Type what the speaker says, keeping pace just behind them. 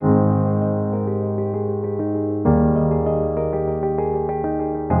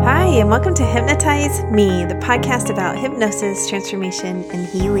and welcome to Hypnotize Me, the podcast about hypnosis, transformation, and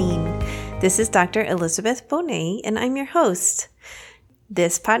healing. This is Dr. Elizabeth Bonet, and I'm your host.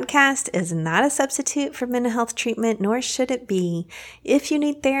 This podcast is not a substitute for mental health treatment, nor should it be. If you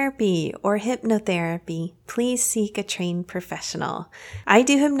need therapy or hypnotherapy, please seek a trained professional. I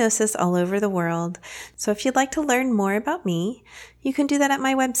do hypnosis all over the world, so if you'd like to learn more about me, you can do that at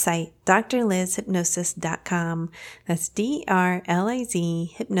my website, drlizhypnosis.com. That's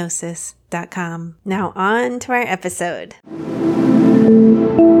DRLIZ hypnosis.com. Now on to our episode.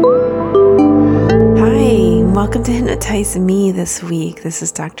 Hi, welcome to Hypnotize Me this week. This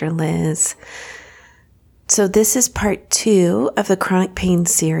is Dr. Liz. So this is part 2 of the chronic pain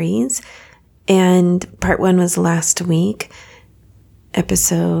series, and part 1 was last week,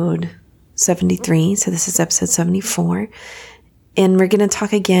 episode 73. So this is episode 74. And we're going to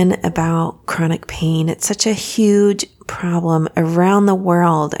talk again about chronic pain. It's such a huge problem around the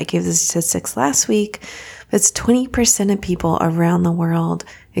world. I gave the statistics last week, but it's 20% of people around the world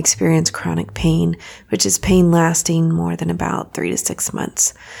experience chronic pain, which is pain lasting more than about 3 to 6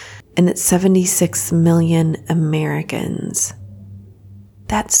 months. And it's 76 million Americans.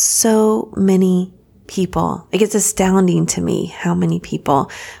 That's so many people. It's astounding to me how many people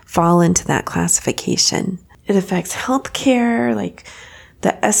fall into that classification. It affects healthcare.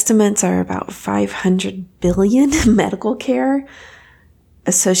 The estimates are about 500 billion medical care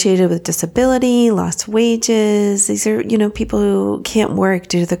associated with disability, lost wages. These are, people who can't work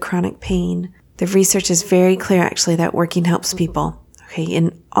due to the chronic pain. The research is very clear, actually, that working helps people,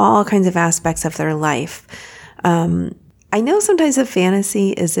 in all kinds of aspects of their life. I know sometimes a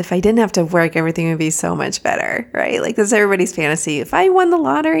fantasy is if I didn't have to work, everything would be so much better, right? That's everybody's fantasy. If I won the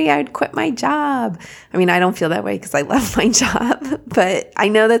lottery, I'd quit my job. I mean, I don't feel that way because I love my job, but I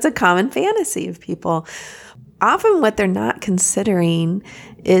know that's a common fantasy of people. Often what they're not considering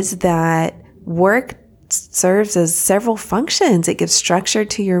is that work serves as several functions. It gives structure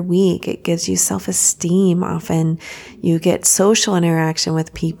to your week. It gives you self-esteem. Often you get social interaction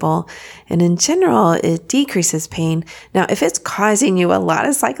with people. And in general, it decreases pain. Now, if it's causing you a lot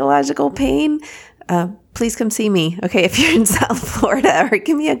of psychological pain, please come see me. If you're in South Florida, or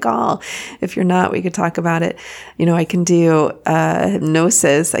give me a call. If you're not, we could talk about it. I can do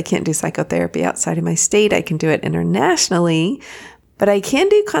hypnosis. I can't do psychotherapy outside of my state. I can do it internationally, but I can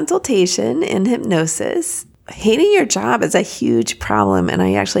do consultation and hypnosis. Hating your job is a huge problem, and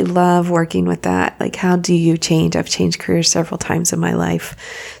I actually love working with that. How do you change? I've changed careers several times in my life.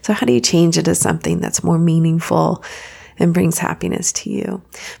 So how do you change into something that's more meaningful and brings happiness to you?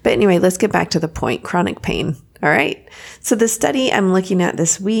 But anyway, let's get back to the point, chronic pain. All right. So the study I'm looking at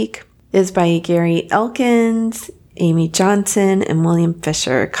this week is by Gary Elkins, Amy Johnson, and William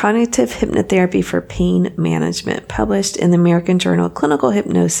Fisher, Cognitive Hypnotherapy for Pain Management, published in the American Journal of Clinical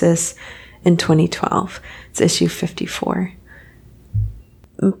Hypnosis in 2012. It's issue 54.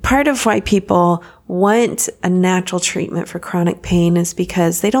 Part of why people want a natural treatment for chronic pain is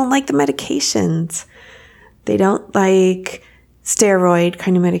because they don't like the medications. They don't like steroid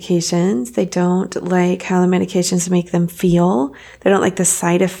kind of medications. They don't like how the medications make them feel. They don't like the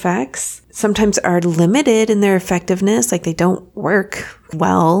side effects. Sometimes are limited in their effectiveness, they don't work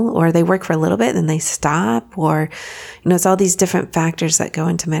well, or they work for a little bit and then they stop, or, it's all these different factors that go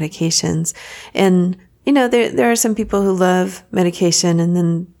into medications. And, there are some people who love medication and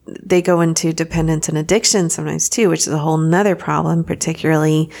then they go into dependence and addiction sometimes too, which is a whole nother problem,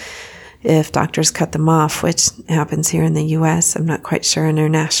 particularly if doctors cut them off, which happens here in the U.S. I'm not quite sure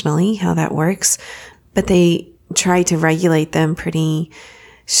internationally how that works, but they try to regulate them pretty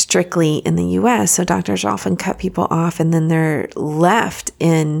strictly in the U.S. So doctors often cut people off and then they're left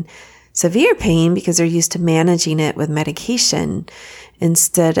in severe pain because they're used to managing it with medication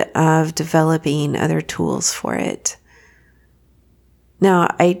instead of developing other tools for it. Now,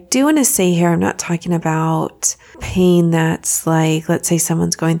 I do want to say here, I'm not talking about pain that's let's say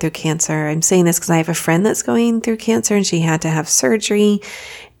someone's going through cancer. I'm saying this because I have a friend that's going through cancer and she had to have surgery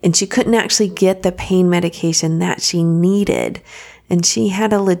and she couldn't actually get the pain medication that she needed. And she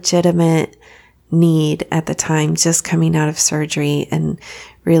had a legitimate need at the time, just coming out of surgery and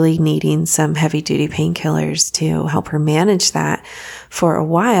really needing some heavy duty painkillers to help her manage that for a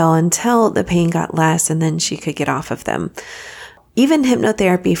while until the pain got less and then she could get off of them. Even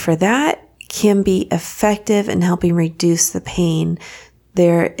hypnotherapy for that can be effective in helping reduce the pain.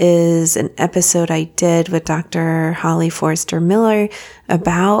 There is an episode I did with Dr. Holly Forrester Miller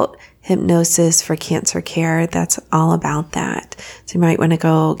about hypnosis for cancer care. That's all about that. So you might want to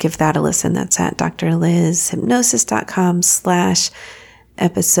go give that a listen. That's at drlizhypnosis.com/episode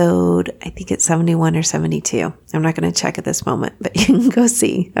episode, I think it's 71 or 72. I'm not going to check at this moment, but you can go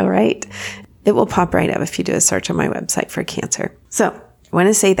see. All right. It will pop right up if you do a search on my website for cancer. So I want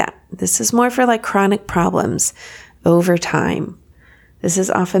to say that this is more for like chronic problems over time. This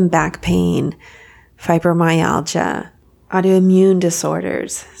is often back pain, fibromyalgia, autoimmune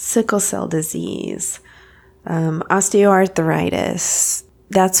disorders, sickle cell disease, osteoarthritis.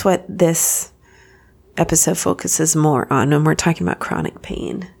 That's what this episode focuses more on when we're talking about chronic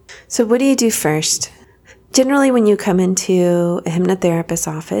pain. So what do you do first? Generally, when you come into a hypnotherapist's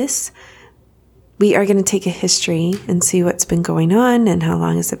office, we are going to take a history and see what's been going on and how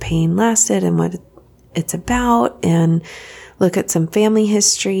long has the pain lasted and what it's about, and look at some family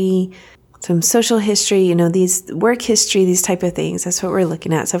history, some social history, these work history, these type of things. That's what we're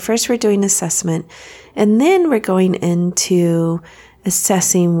looking at. So first we're doing assessment, and then we're going into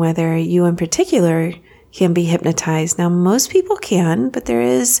assessing whether you in particular can be hypnotized. Now, most people can, but there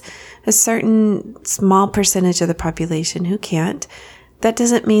is a certain small percentage of the population who can't. That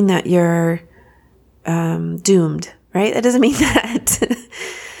doesn't mean that you're doomed, right? That doesn't mean that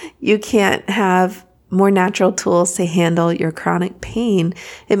you can't have more natural tools to handle your chronic pain.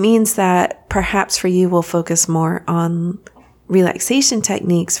 It means that perhaps for you, we'll focus more on relaxation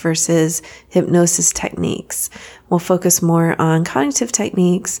techniques versus hypnosis techniques. We'll focus more on cognitive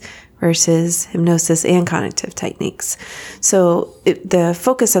techniques versus hypnosis and cognitive techniques. So the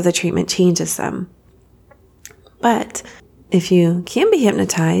focus of the treatment changes them. But if you can be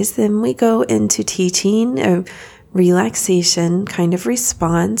hypnotized, then we go into teaching a relaxation kind of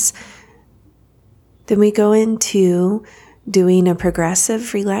response. Then we go into doing a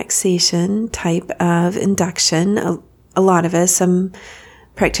progressive relaxation type of induction. A lot of us, some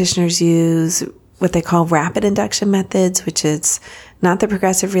practitioners use what they call rapid induction methods, which is not the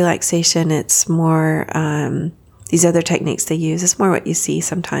progressive relaxation. It's more these other techniques they use. It's more what you see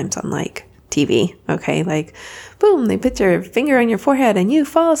sometimes on like TV. Okay, like boom, they put your finger on your forehead and you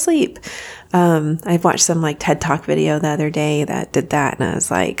fall asleep. I've watched some like TED Talk video the other day that did that, and I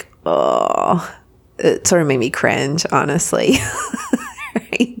was like, oh, it sort of made me cringe, honestly.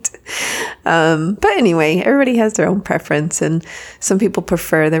 Right? But anyway, everybody has their own preference, and some people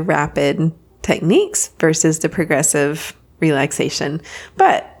prefer the rapid techniques versus the progressive relaxation.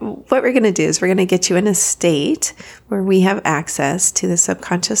 But what we're going to do is we're going to get you in a state where we have access to the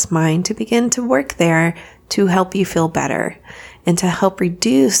subconscious mind to begin to work there to help you feel better and to help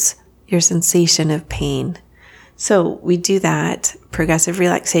reduce your sensation of pain. So we do that progressive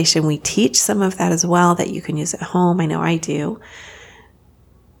relaxation. We teach some of that as well that you can use at home. I know I do.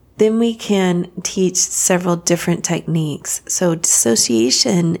 Then we can teach several different techniques. So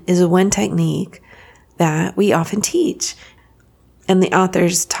dissociation is one technique that we often teach. And the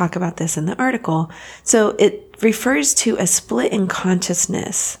authors talk about this in the article. So it refers to a split in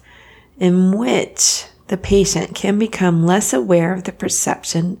consciousness in which the patient can become less aware of the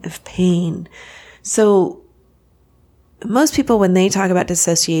perception of pain. So most people, when they talk about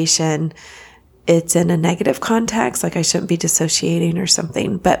dissociation, it's in a negative context, like I shouldn't be dissociating or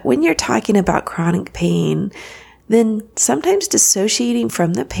something. But when you're talking about chronic pain, then sometimes dissociating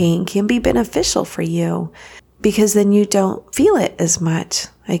from the pain can be beneficial for you, because then you don't feel it as much.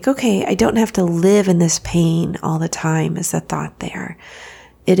 Like, okay, I don't have to live in this pain all the time is the thought there.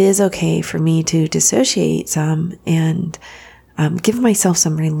 It is okay for me to dissociate some and give myself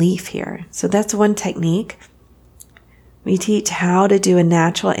some relief here. So that's one technique. We teach how to do a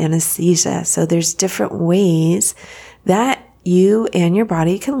natural anesthesia. So there's different ways that you and your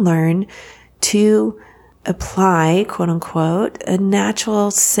body can learn to apply, quote unquote, a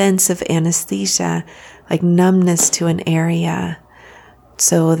natural sense of anesthesia, like numbness to an area,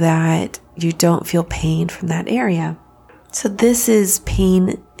 so that you don't feel pain from that area. So this is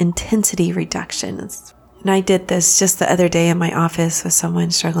pain intensity reduction. And I did this just the other day in my office with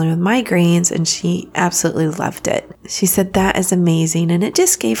someone struggling with migraines, and she absolutely loved it. She said, that is amazing. And it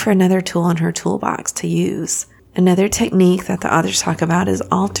just gave her another tool in her toolbox to use. Another technique that the authors talk about is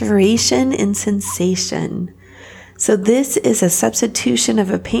alteration in sensation. So this is a substitution of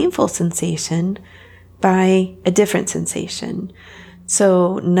a painful sensation by a different sensation.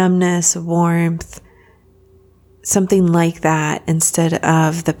 So numbness, warmth, something like that instead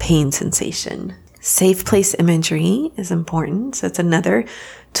of the pain sensation. Safe place imagery is important. So it's another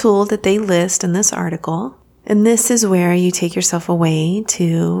tool that they list in this article. And this is where you take yourself away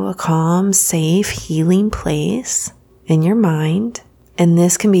to a calm, safe, healing place in your mind. And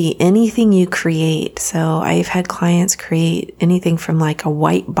this can be anything you create. So I've had clients create anything from like a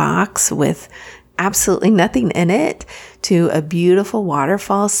white box with absolutely nothing in it to a beautiful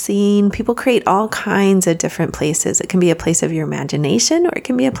waterfall scene. People create all kinds of different places. It can be a place of your imagination, or it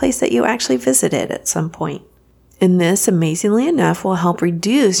can be a place that you actually visited at some point. And this, amazingly enough, will help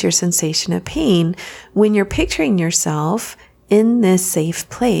reduce your sensation of pain when you're picturing yourself in this safe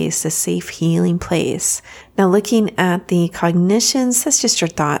place, a safe healing place. Now, looking at the cognitions, that's just your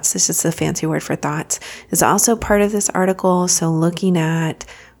thoughts. This is a fancy word for thoughts, is also part of this article. So looking at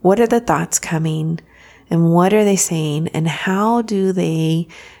what are the thoughts coming and what are they saying and how do they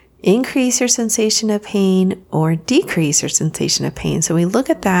increase your sensation of pain or decrease your sensation of pain. So we look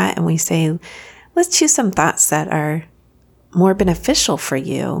at that and we say, let's choose some thoughts that are more beneficial for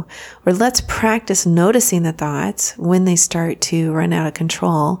you, or let's practice noticing the thoughts when they start to run out of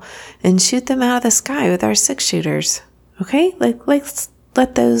control and shoot them out of the sky with our 6-shooters. Okay? Let's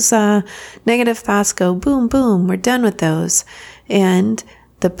let those negative thoughts go boom, boom. We're done with those. And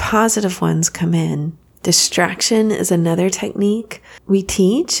the positive ones come in. Distraction is another technique we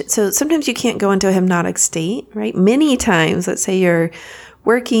teach. So sometimes you can't go into a hypnotic state, right? Many times, let's say you're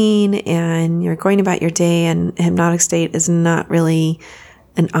working and you're going about your day and hypnotic state is not really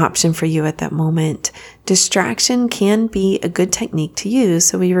an option for you at that moment. Distraction can be a good technique to use.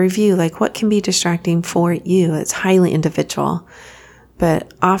 So we review what can be distracting for you. It's highly individual,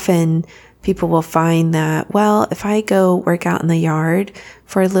 but often people will find that, well, if I go work out in the yard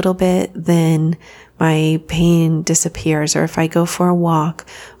for a little bit, then my pain disappears. Or if I go for a walk,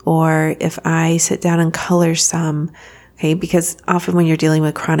 or if I sit down and color some. Okay, because often when you're dealing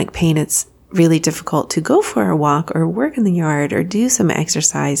with chronic pain, it's really difficult to go for a walk or work in the yard or do some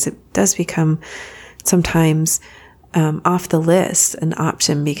exercise. It does become sometimes off the list an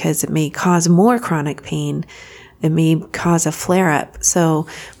option because it may cause more chronic pain. It may cause a flare-up. So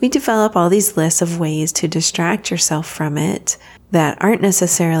we develop all these lists of ways to distract yourself from it that aren't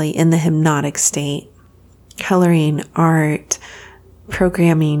necessarily in the hypnotic state. Coloring, art,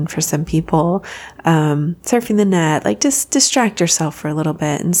 programming for some people, surfing the net, just distract yourself for a little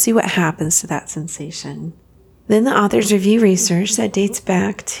bit and see what happens to that sensation. Then the authors review research that dates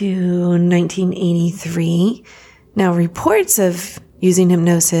back to 1983. Now, reports of using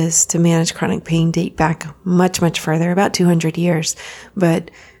hypnosis to manage chronic pain date back much, much further, about 200 years.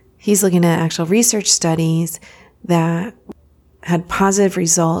 But he's looking at actual research studies that had positive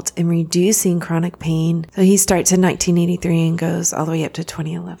results in reducing chronic pain. So he starts in 1983 and goes all the way up to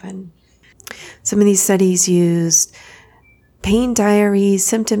 2011. Some of these studies used pain diaries,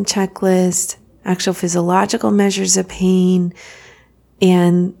 symptom checklists, actual physiological measures of pain,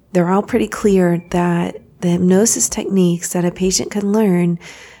 and they're all pretty clear that the hypnosis techniques that a patient can learn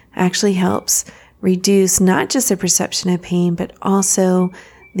actually helps reduce not just the perception of pain, but also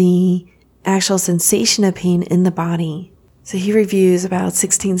the actual sensation of pain in the body. So he reviews about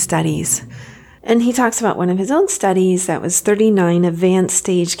 16 studies, and he talks about one of his own studies that was 39 advanced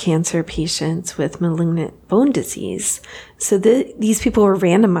stage cancer patients with malignant bone disease. So these people were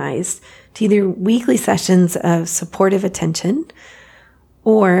randomized to either weekly sessions of supportive attention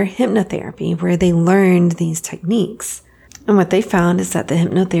or hypnotherapy, where they learned these techniques. And what they found is that the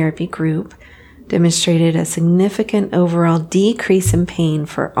hypnotherapy group demonstrated a significant overall decrease in pain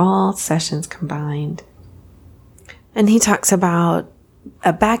for all sessions combined. And he talks about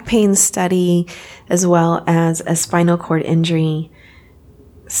a back pain study as well as a spinal cord injury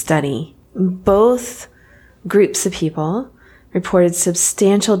study. Both groups of people reported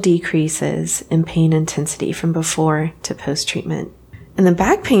substantial decreases in pain intensity from before to post-treatment. And the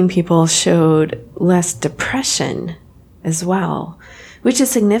back pain people showed less depression as well, which is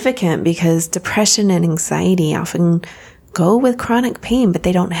significant because depression and anxiety often go with chronic pain, but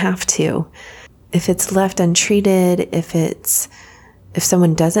they don't have to. If it's left untreated, if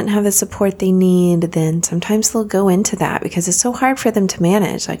someone doesn't have the support they need, then sometimes they'll go into that because it's so hard for them to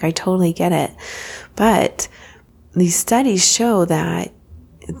manage. I totally get it. But these studies show that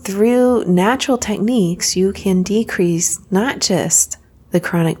through natural techniques, you can decrease not just the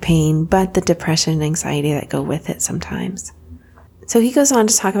chronic pain, but the depression and anxiety that go with it sometimes. So he goes on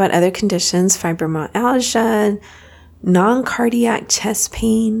to talk about other conditions, fibromyalgia, non-cardiac chest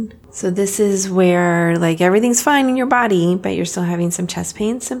pain. So this is where everything's fine in your body, but you're still having some chest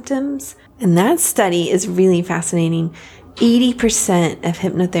pain symptoms. And that study is really fascinating. 80% of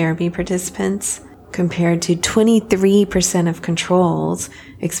hypnotherapy participants compared to 23% of controls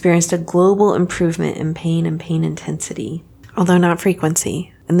experienced a global improvement in pain and pain intensity, although not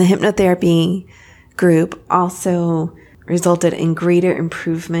frequency. And the hypnotherapy group also resulted in greater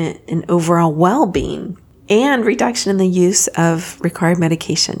improvement in overall well-being and reduction in the use of required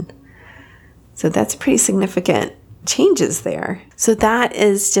medication. So that's pretty significant. changes there. So that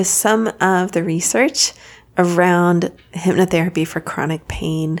is just some of the research around hypnotherapy for chronic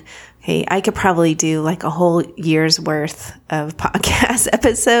pain. Okay, I could probably do like a whole year's worth of podcast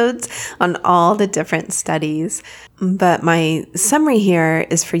episodes on all the different studies. But my summary here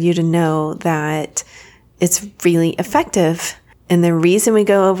is for you to know that it's really effective. And the reason we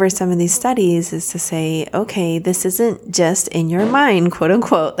go over some of these studies is to say, okay, this isn't just in your mind, quote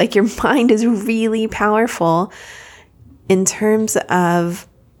unquote. Like your mind is really powerful in terms of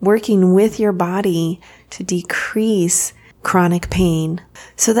working with your body to decrease chronic pain.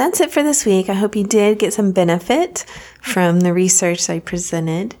 So that's it for this week. I hope you did get some benefit from the research I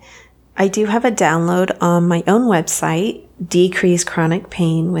presented. I do have a download on my own website, Decrease Chronic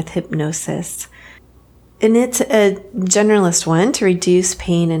Pain with Hypnosis. And it's a generalist one to reduce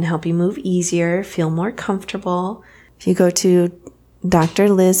pain and help you move easier, feel more comfortable. If you go to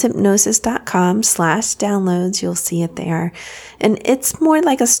drlizhypnosis.com/downloads, you'll see it there. And it's more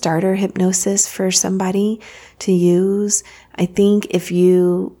like a starter hypnosis for somebody to use. I think if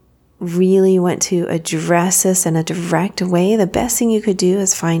you really want to address this in a direct way, the best thing you could do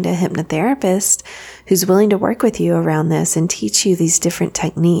is find a hypnotherapist who's willing to work with you around this and teach you these different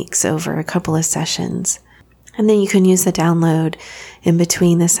techniques over a couple of sessions. And then you can use the download in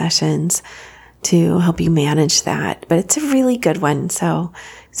between the sessions to help you manage that. But it's a really good one. So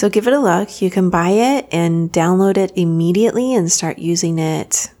give it a look. You can buy it and download it immediately and start using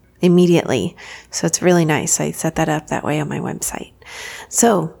it immediately. So it's really nice. I set that up that way on my website.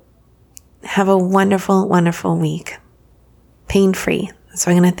 So have a wonderful, wonderful week. Pain-free. That's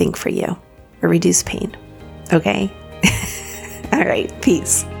what I'm going to think for you. Or reduce pain. Okay? All right.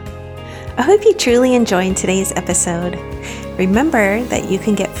 Peace. I hope you truly enjoyed today's episode. Remember that you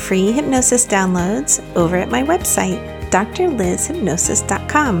can get free hypnosis downloads over at my website,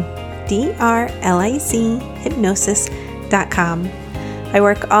 drlizhypnosis.com, drlizhypnosis.com. I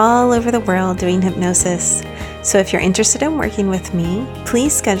work all over the world doing hypnosis. So if you're interested in working with me,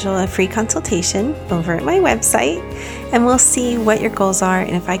 please schedule a free consultation over at my website, and we'll see what your goals are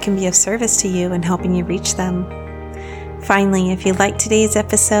and if I can be of service to you in helping you reach them. Finally, if you liked today's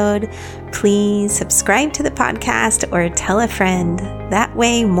episode, please subscribe to the podcast or tell a friend. That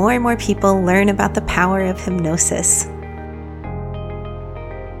way, more and more people learn about the power of hypnosis.